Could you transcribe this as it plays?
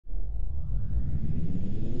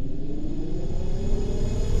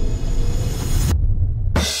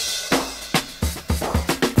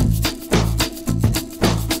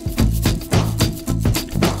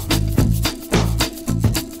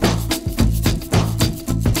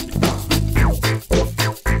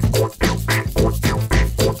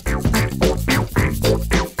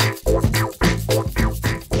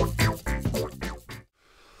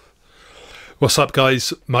What's up,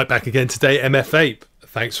 guys? Mike back again today, MF Vape.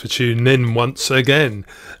 Thanks for tuning in once again.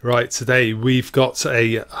 Right, today we've got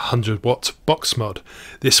a 100-watt box mod.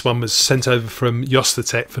 This one was sent over from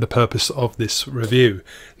Yosta for the purpose of this review,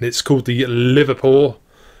 and it's called the Livepor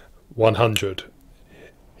 100.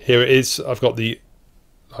 Here it is. I've got the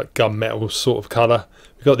gunmetal sort of colour.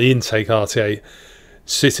 We've got the intake RTA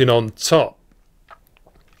sitting on top.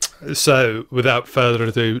 So without further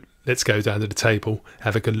ado, let's go down to the table,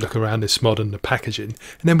 have a good look around this mod and the packaging,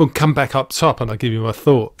 and then we'll come back up top and I'll give you my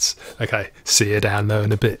thoughts. Okay, see you down there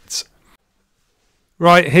in a bit.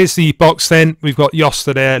 Right, here's the box then. We've got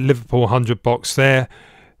Yosta there, Livepor 100 box there.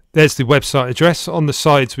 There's the website address. On the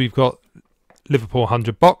sides we've got Livepor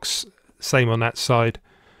 100 box, same on that side.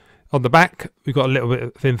 On the back we've got a little bit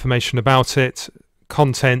of information about it,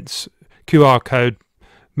 contents, QR code,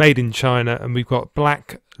 made in China, and we've got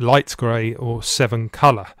black, light grey or 7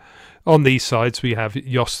 colour. On these sides we have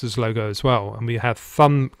Yosta's logo as well, and we have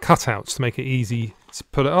thumb cutouts to make it easy to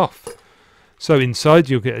pull it off. So inside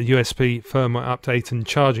you'll get a USB firmware update and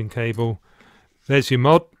charging cable. There's your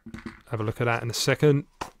mod. Have a look at that in a second.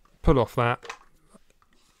 Pull off that.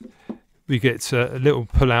 We get a little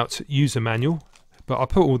pull out user manual, but I'll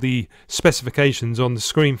put all the specifications on the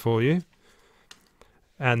screen for you.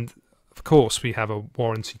 And of course we have a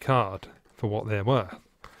warranty card for what they're worth.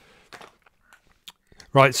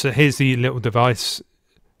 Right, so here's the little device.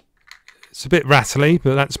 It's a bit rattly,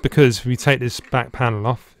 but that's because if we take this back panel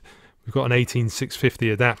off, we've got an 18650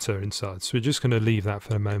 adapter inside, so we're just going to leave that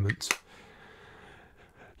for a moment.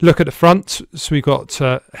 Look at the front. So we've got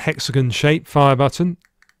hexagon shape fire button,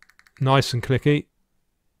 nice and clicky.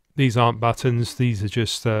 These aren't buttons, these are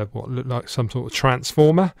just what look like some sort of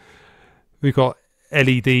transformer. We've got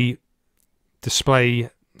LED display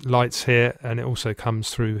lights here, and it also comes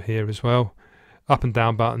through here as well. Up and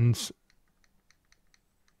down buttons,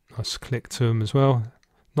 nice click to them as well.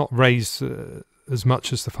 Not raised as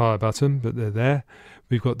much as the fire button, but they're there.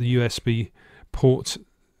 We've got the USB port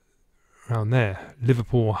around there,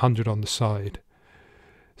 Livepor 100 on the side.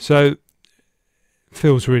 So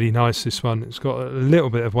feels really nice, this one. It's got a little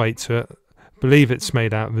bit of weight to it. I believe it's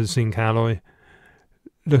made out of a zinc alloy.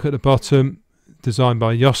 Look at the bottom, designed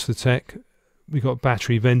by Yosta. We've got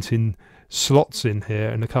battery venting slots in here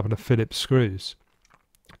and a couple of Phillips screws.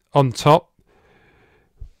 On top,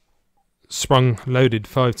 sprung loaded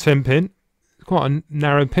 510 pin. Quite a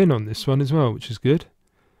narrow pin on this one as well, which is good.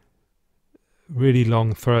 Really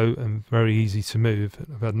long throw and very easy to move.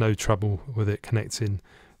 I've had no trouble with it connecting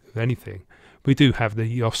with anything. We do have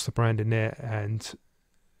the Yosta brand in there, and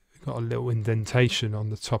we've got a little indentation on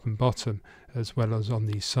the top and bottom as well as on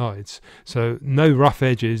these sides. So no rough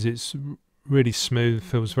edges. It's really smooth,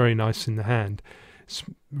 feels very nice in the hand. It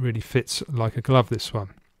really fits like a glove, this one.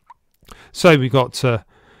 So we got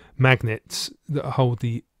magnets that hold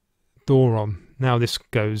the door on. Now this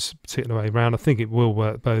goes particular way round. I think it will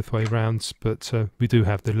work both way rounds, but we do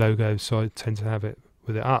have the logo, so I tend to have it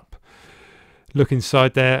with it up. Look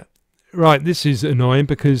inside there. Right, this is annoying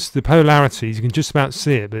because the polarities, you can just about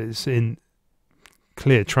see it, but it's in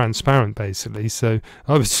clear, transparent basically. So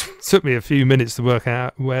it took me a few minutes to work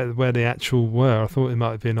out where they actual were. I thought it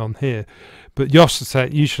might have been on here, but Yosta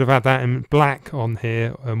said you should have had that in black on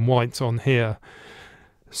here and white on here,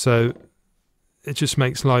 so it just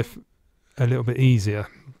makes life a little bit easier.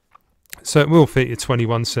 So it will fit your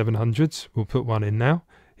 21700s. We'll put one in now.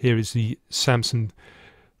 Here is the Samsung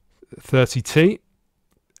 30T,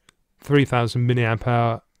 3000 milliamp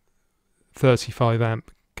hour, 35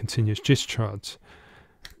 amp continuous discharge.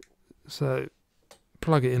 So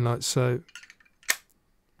plug it in like so.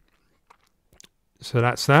 So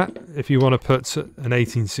that's that. If you want to put an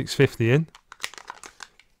 18650 in,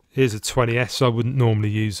 here's a 20S. I wouldn't normally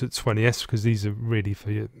use a 20S because these are really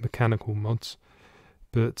for your mechanical mods,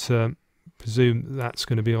 but presume that's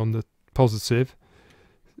going to be on the positive.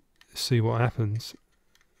 See what happens.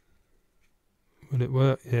 Will it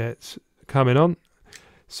work? Yeah, it's coming on.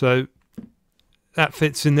 So that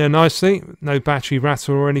fits in there nicely, no battery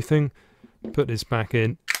rattle or anything. Put this back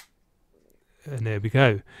in, and there we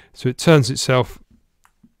go. So it turns itself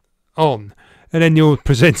on, and then you're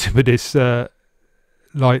presented with this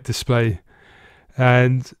light display,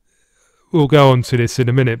 and we'll go on to this in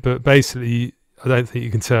a minute, but basically I don't think you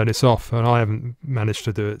can turn this off, and I haven't managed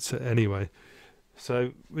to do it anyway.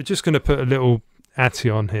 So we're just going to put a little ATI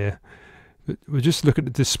on here. We'll just look at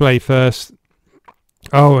the display first.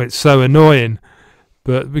 Oh, it's so annoying.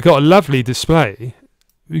 But we've got a lovely display.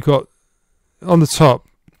 We've got on the top,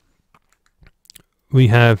 we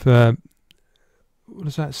have, what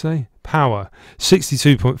does that say? Power,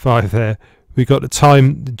 62.5 there. we got the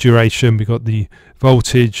time, the duration, we got the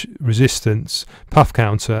voltage, resistance, puff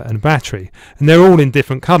counter, and battery, and they're all in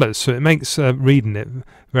different colours, so it makes reading it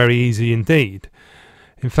very easy indeed.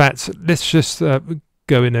 In fact, let's just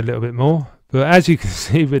go in a little bit more. But as you can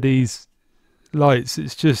see with these lights,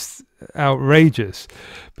 it's just outrageous.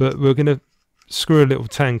 But we're going to screw a little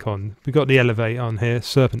tank on. We've got the elevate on here,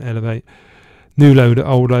 Serpent elevate, new load,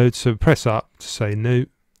 old load. So press up to say new,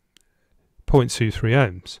 0.23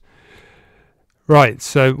 ohms. Right,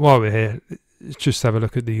 so while we're here, let's just have a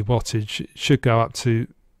look at the wattage. It should go up to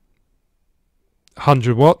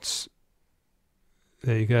 100 watts.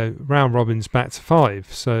 There you go, round robin's back to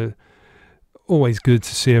 5, so always good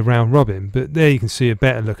to see a round robin. But there you can see a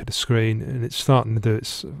better look at the screen, and it's starting to do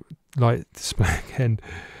its light display again.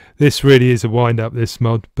 This really is a wind up, this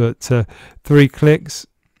mod, but 3 clicks.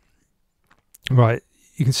 Right,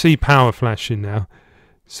 you can see power flashing now,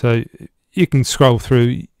 so you can scroll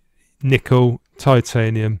through nickel,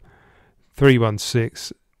 titanium,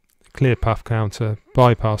 316, clear puff counter,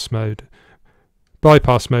 bypass mode.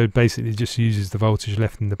 Bypass mode basically just uses the voltage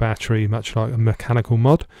left in the battery, much like a mechanical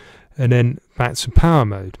mod, and then back to power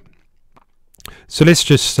mode. So let's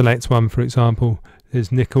just select one, for example.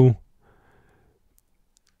 There's nickel.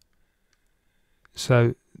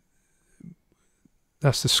 So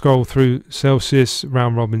that's the scroll through Celsius,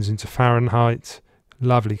 round robins into Fahrenheit.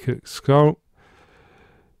 Lovely quick scroll.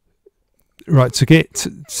 Right, to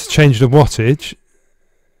change the wattage,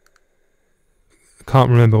 I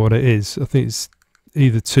can't remember what it is. I think it's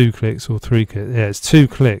either 2 clicks or 3 clicks. Yeah, it's 2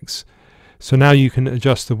 clicks. So now you can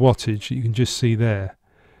adjust the wattage. You can just see there,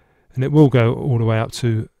 and it will go all the way up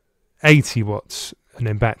to 80 watts and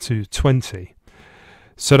then back to 20.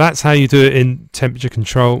 So that's how you do it in temperature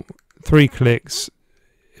control. 3 clicks.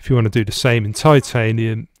 If you want to do the same in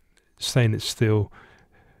titanium, stainless steel,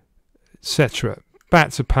 etc. Back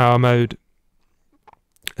to power mode,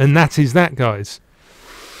 and that is that, guys.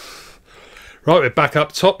 Right, we're back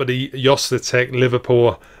up top of the Yosta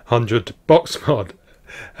Livepor 100 box mod,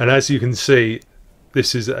 and as you can see,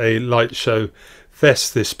 this is a light show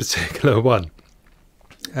fest, this particular one.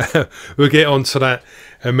 We'll get on to that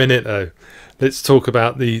in a minute though. Let's talk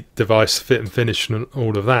about the device fit and finish and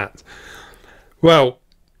all of that. Well,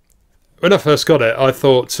 when I first got it, I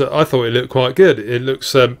thought it looked quite good. It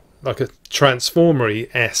looks like a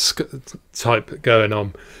Transformery-esque type going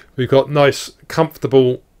on. We've got nice,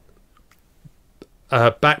 comfortable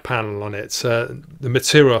back panel on it. The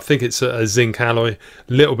material, I think it's a zinc alloy,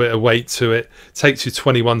 a little bit of weight to it. Takes you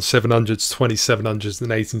 21700s, 2700s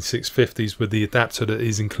and 18650s with the adapter that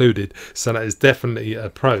is included, so that is definitely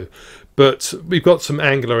a pro. But we've got some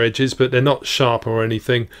angular edges, but they're not sharp or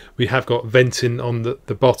anything. We have got venting on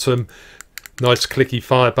the bottom, nice clicky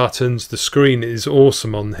fire buttons. The screen is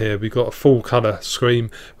awesome on here. We've got a full colour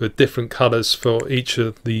screen with different colours for each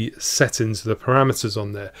of the settings, the parameters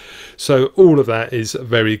on there. So all of that is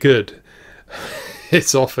very good.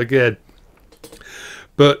 It's off again.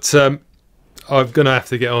 But I'm going to have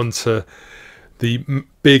to get on to the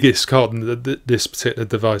biggest card that this particular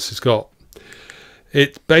device has got.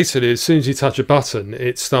 It basically, as soon as you touch a button,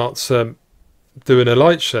 it starts doing a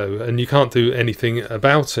light show, and you can't do anything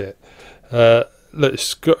about it. And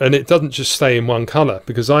it doesn't just stay in one colour,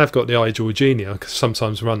 because I have got the iGeorgina. I can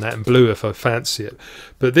sometimes run that in blue if I fancy it,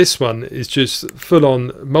 but this one is just full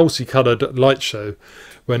on multicoloured light show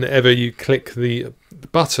whenever you click the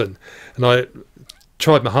button. And I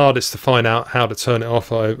tried my hardest to find out how to turn it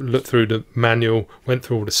off. I looked through the manual, went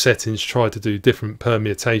through all the settings, tried to do different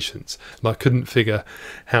permutations, and I couldn't figure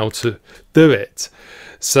how to do it.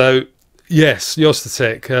 So yes,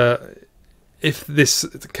 Yosta, if this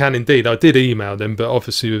can indeed, I did email them, but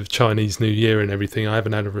obviously with Chinese New Year and everything, I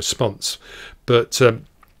haven't had a response. But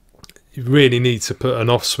you really need to put an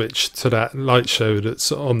off switch to that light show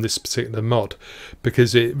that's on this particular mod,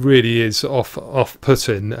 because it really is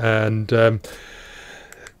off-putting. And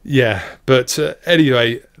yeah, but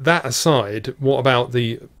anyway, that aside, what about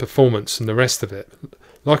the performance and the rest of it?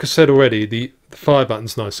 Like I said already, the fire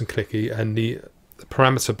button's nice and clicky, and the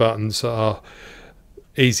parameter buttons are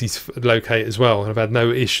easy to locate as well. I've had no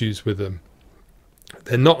issues with them.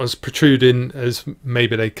 They're not as protruding as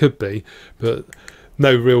maybe they could be, but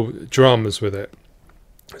no real dramas with it.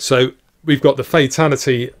 So we've got the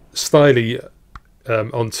Fatality Styly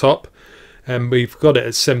on top, and we've got it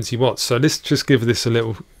at 70 watts. So let's just give this a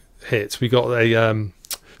little hit. We got a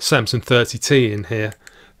Samsung 30T in here,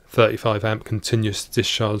 35 amp continuous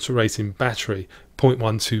discharge rating battery,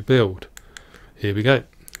 0.12 build. Here we go.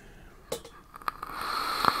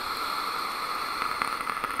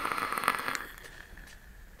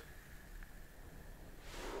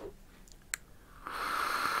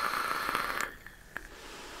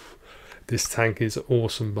 This tank is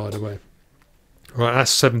awesome, by the way. Right,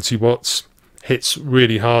 that's 70 watts. Hits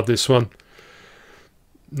really hard, this one.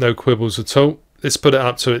 No quibbles at all. Let's put it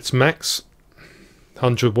up to its max.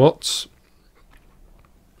 100 watts.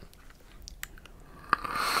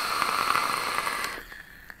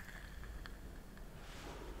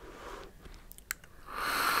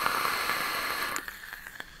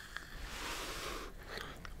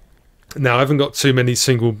 Now, I haven't got too many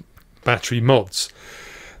single battery mods.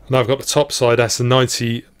 And I've got the top side, that's a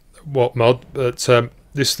 90 watt mod, but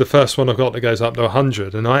this is the first one I've got that goes up to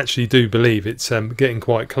 100, and I actually do believe it's getting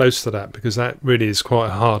quite close to that, because that really is quite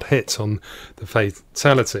a hard hit on the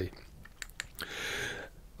fatality.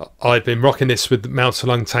 I've been rocking this with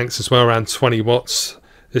mount-to-lung tanks as well, around 20 watts.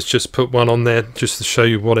 Let's just put one on there just to show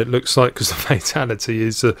you what it looks like, because the fatality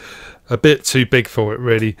is a bit too big for it,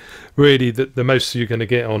 really. Really, the most you're going to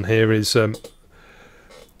get on here is,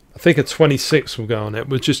 I think a 26 will go on it.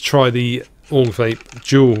 We'll just try the All Vape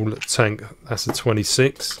dual tank. That's a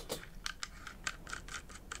 26.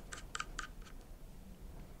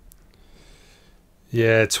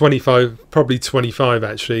 Yeah, 25, probably 25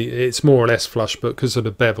 actually. It's more or less flush, but because of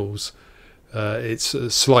the bevels, it's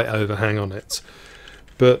a slight overhang on it.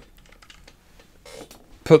 But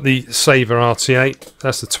put the Saver RT8,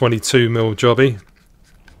 that's a 22mm jobby,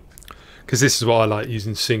 because this is what I like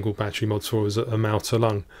using single battery mods for, as a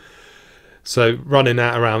mount-to-lung. So running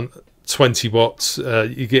at around 20 watts,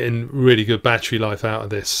 you're getting really good battery life out of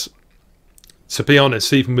this. To be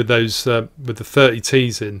honest, even with those with the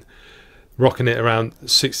 30Ts in, rocking it around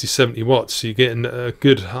 60-70 watts, you're getting a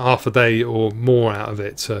good half a day or more out of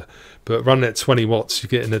it. But running at 20 watts, you're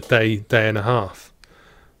getting a day and a half.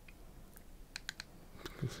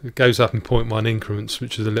 It goes up in 0.1 increments,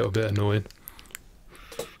 which is a little bit annoying.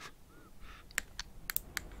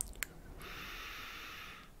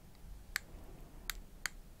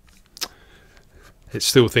 It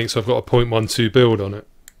still thinks I've got a 0.12 build on it.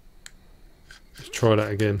 Let's try that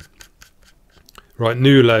again. Right,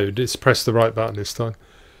 new load. Let's press the right button this time.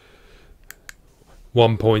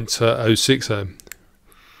 1.060.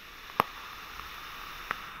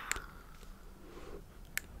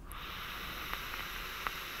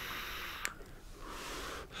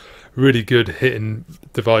 Really good hitting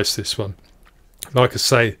device, this one. Like I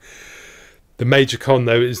say, the major con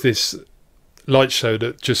though is this light show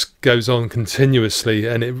that just goes on continuously,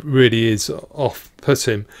 and it really is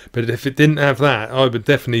off-putting. But if it didn't have that, I would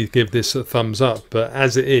definitely give this a thumbs up. But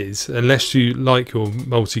as it is, unless you like your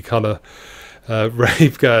multicolour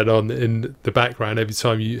rave going on in the background every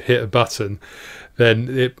time you hit a button, then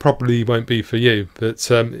it probably won't be for you. But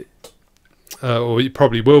or it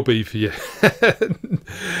probably will be for you.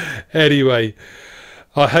 Anyway,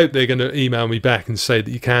 I hope they're going to email me back and say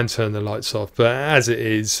that you can turn the lights off. But as it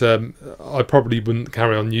is, I probably wouldn't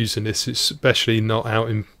carry on using this, especially not out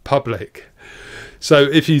in public. So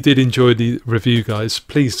if you did enjoy the review, guys,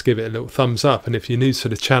 please give it a little thumbs up. And if you're new to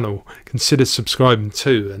the channel, consider subscribing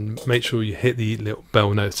too, and make sure you hit the little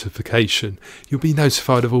bell notification. You'll be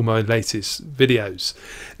notified of all my latest videos.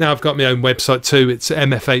 Now, I've got my own website too. It's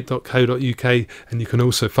mf8.co.uk, and you can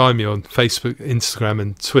also find me on Facebook, Instagram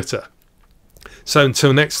and Twitter. So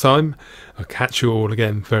until next time, I'll catch you all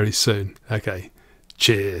again very soon. Okay,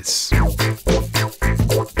 cheers.